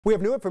We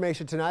have new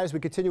information tonight as we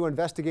continue to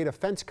investigate a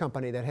fence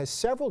company that has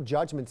several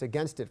judgments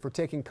against it for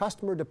taking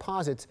customer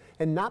deposits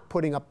and not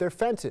putting up their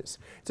fences.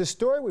 It's a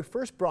story we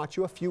first brought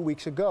you a few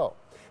weeks ago.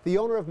 The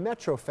owner of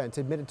Metro Fence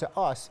admitted to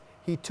us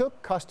he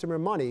took customer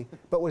money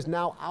but was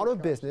now out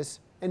of business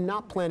and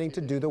not planning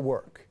to do the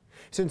work.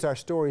 Since our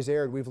stories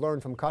aired, we've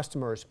learned from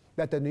customers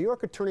that the New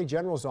York Attorney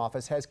General's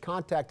office has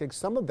contacted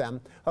some of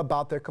them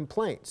about their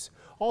complaints.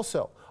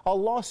 Also, a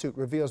lawsuit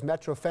reveals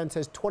Metro Fence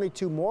has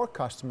 22 more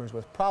customers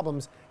with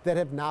problems that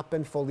have not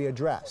been fully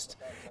addressed.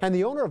 And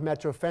the owner of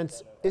Metro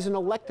Fence is an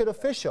elected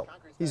official.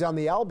 He's on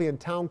the Albion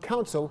Town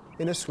Council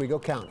in Oswego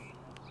County.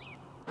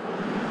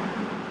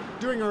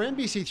 During our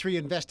NBC3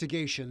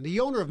 investigation,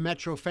 the owner of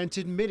Metro Fence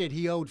admitted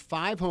he owed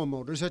 5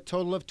 homeowners a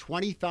total of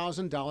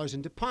 $20,000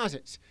 in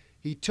deposits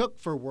he took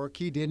for work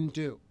he didn't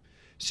do.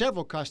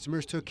 Several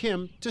customers took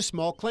him to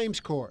small claims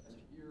court.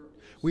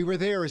 We were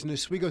there as an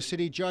Oswego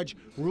City judge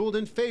ruled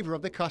in favor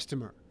of the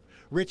customer.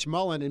 Rich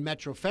Mullen and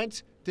Metro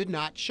Fence did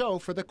not show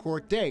for the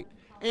court date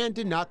and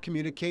did not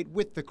communicate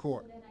with the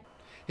court.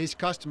 His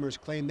customers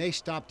claim they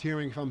stopped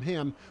hearing from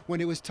him when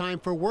it was time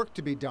for work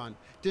to be done,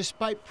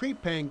 despite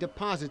prepaying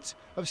deposits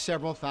of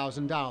several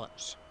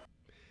 $1,000s.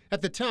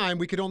 At the time,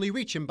 we could only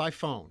reach him by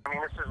phone. I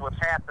mean, this is what's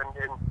happened,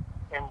 and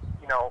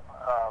you know,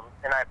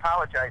 and I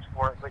apologize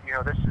for it, but you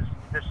know, this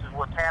is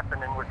what's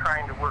happened, and we're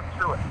trying to work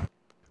through it.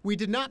 We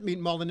did not meet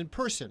Mullen in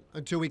person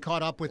until we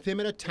caught up with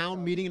him at a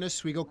town meeting in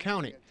Oswego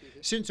County.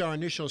 Since our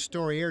initial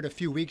story aired a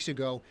few weeks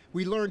ago,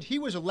 we learned he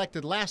was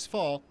elected last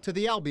fall to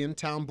the Albion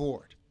Town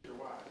Board.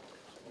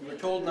 We were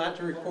told not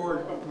to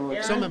record.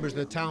 Some members of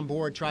the town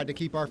board tried to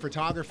keep our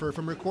photographer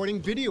from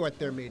recording video at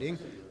their meeting.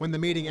 When the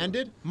meeting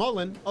ended,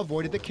 Mullen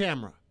avoided the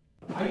camera.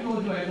 I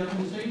told you I had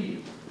nothing to say to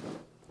you.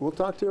 We'll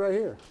talk to you right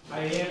here. I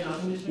had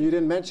nothing to say. You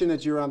didn't mention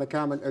that you were on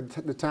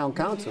the town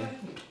council.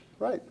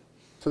 Right.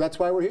 So that's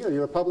why we're here.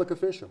 You're a public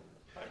official.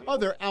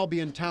 Other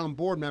Albion Town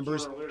Board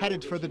members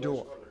headed for the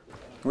door.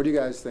 What do you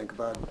guys think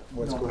about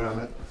what's going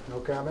on? No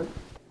comment?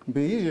 It'd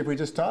be easier if we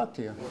just talked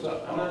to you.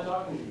 I'm not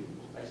talking to you.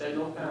 I said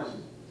no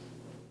comment.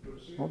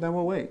 Well, then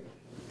we'll wait.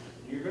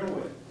 You're going to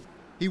wait.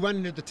 He went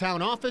into the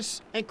town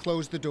office and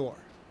closed the door.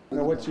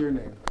 Now, what's your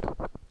name?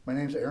 My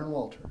name's Aaron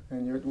Walter.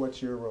 And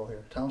what's your role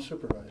here? Town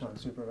supervisor. Town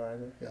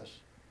supervisor? Yes.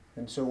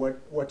 And so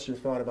what's your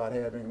thought about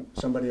having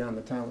somebody on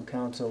the town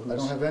council who's I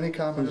don't have any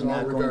comment who's at all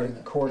not regarding going to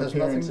it. court It has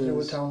appearances? nothing to do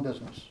with town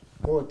business.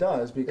 Well, it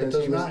does, because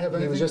does he not have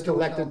was anything just to do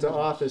with elected to town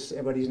office,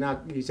 but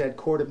he's had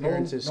court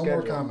appearances No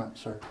scheduled. more comment,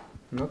 sir.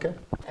 Okay.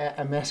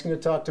 I'm asking to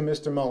talk to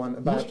Mr. Mullen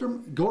about...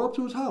 Go up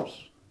to his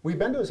house. We've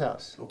been to his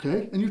house.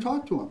 Okay, and you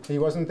talked to him. He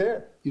wasn't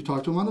there. You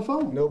talked to him on the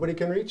phone. Nobody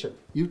can reach him.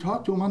 You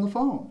talked to him on the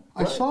phone.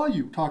 Right. I saw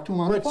you talk to him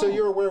on the phone. Right, so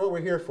you're aware of what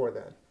we're here for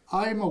then?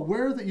 I'm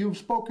aware that you've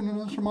spoken to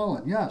Mr.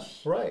 Mullen,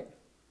 yes. Right.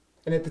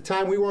 And at the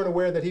time, we weren't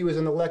aware that he was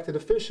an elected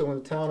official in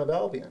the town of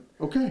Albion.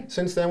 Okay.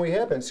 Since then, we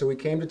have been. So we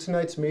came to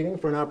tonight's meeting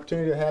for an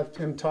opportunity to have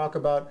him talk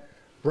about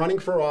running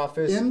for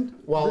office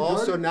while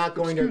also not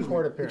going to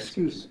court appearances.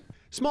 Excuse me.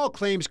 Small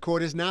claims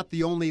court is not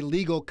the only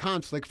legal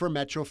conflict for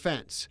Metro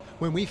Fence.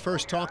 When we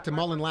first talked to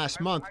Mullen last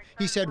month,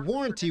 he said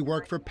warranty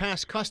work for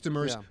past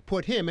customers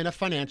put him in a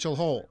financial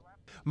hole.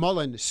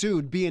 Mullen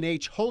sued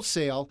B&H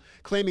Wholesale,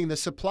 claiming the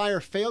supplier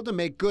failed to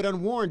make good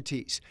on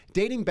warranties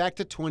dating back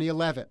to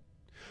 2011.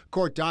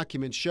 Court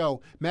documents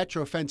show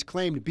Metro Fence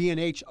claimed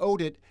B&H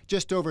owed it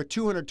just over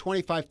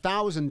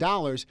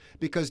 $225,000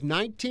 because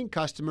 19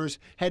 customers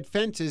had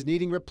fences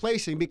needing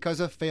replacing because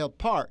of failed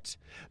parts.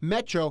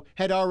 Metro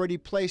had already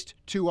placed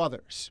 2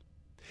 others.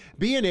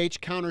 B&H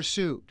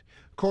countersued.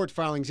 Court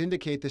filings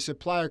indicate the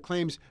supplier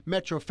claims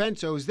Metro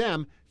Fence owes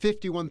them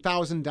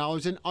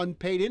 $51,000 in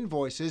unpaid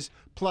invoices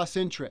plus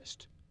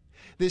interest.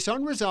 This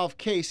unresolved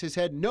case has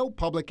had no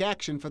public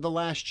action for the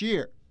last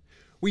year.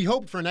 We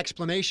hoped for an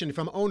explanation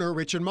from owner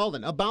Richard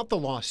Mullen about the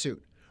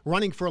lawsuit,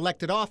 running for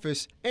elected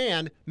office,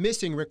 and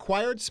missing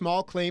required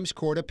small claims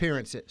court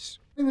appearances.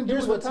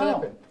 Here's what's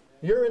happened.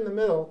 You're in the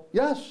middle.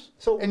 Yes,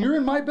 So, and you're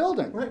in my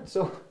building. Right,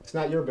 so it's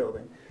not your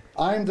building.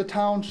 I'm the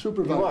town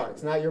supervisor. You are.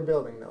 It's not your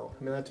building, though.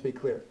 I mean, that to be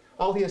clear.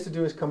 All he has to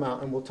do is come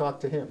out, and we'll talk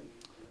to him.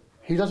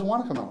 He doesn't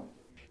want to come out.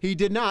 He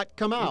did not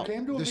come out.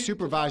 came to a The meeting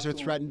supervisor to talk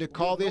to him. threatened to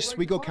call the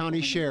Oswego County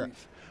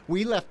Sheriff.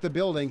 We left the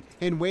building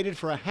and waited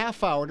for a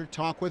half hour to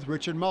talk with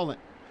Richard Mullen.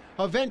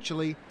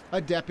 Eventually,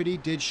 a deputy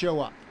did show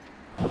up.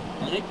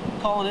 Are they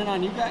calling in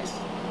on you guys?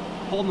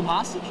 Holding them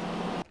hostage?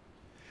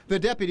 The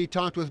deputy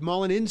talked with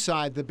Mullen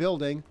inside the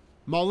building.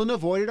 Mullen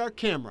avoided our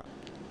camera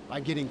by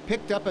getting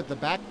picked up at the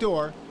back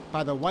door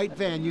by the white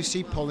van you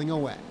see pulling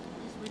away.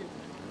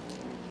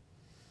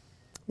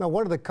 Now,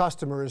 one of the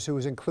customers who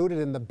was included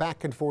in the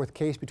back-and-forth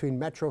case between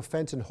Metro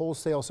Fence and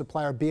wholesale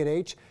supplier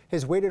B&H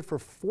has waited for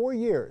 4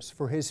 years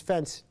for his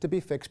fence to be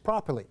fixed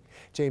properly.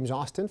 James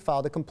Austin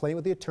filed a complaint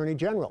with the Attorney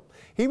General.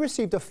 He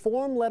received a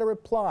form letter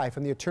reply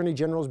from the Attorney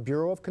General's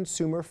Bureau of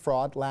Consumer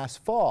Fraud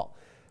last fall.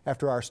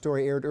 After our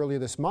story aired earlier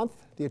this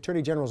month, the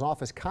Attorney General's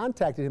office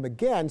contacted him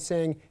again,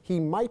 saying he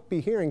might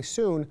be hearing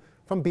soon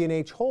from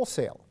B&H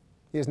Wholesale.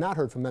 He has not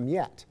heard from them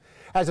yet.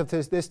 As of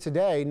this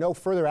today, no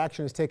further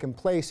action has taken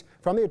place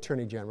from the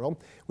Attorney General.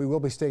 We will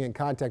be staying in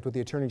contact with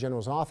the Attorney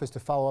General's office to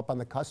follow up on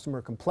the customer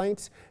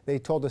complaints. They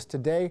told us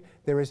today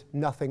there is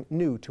nothing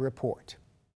new to report.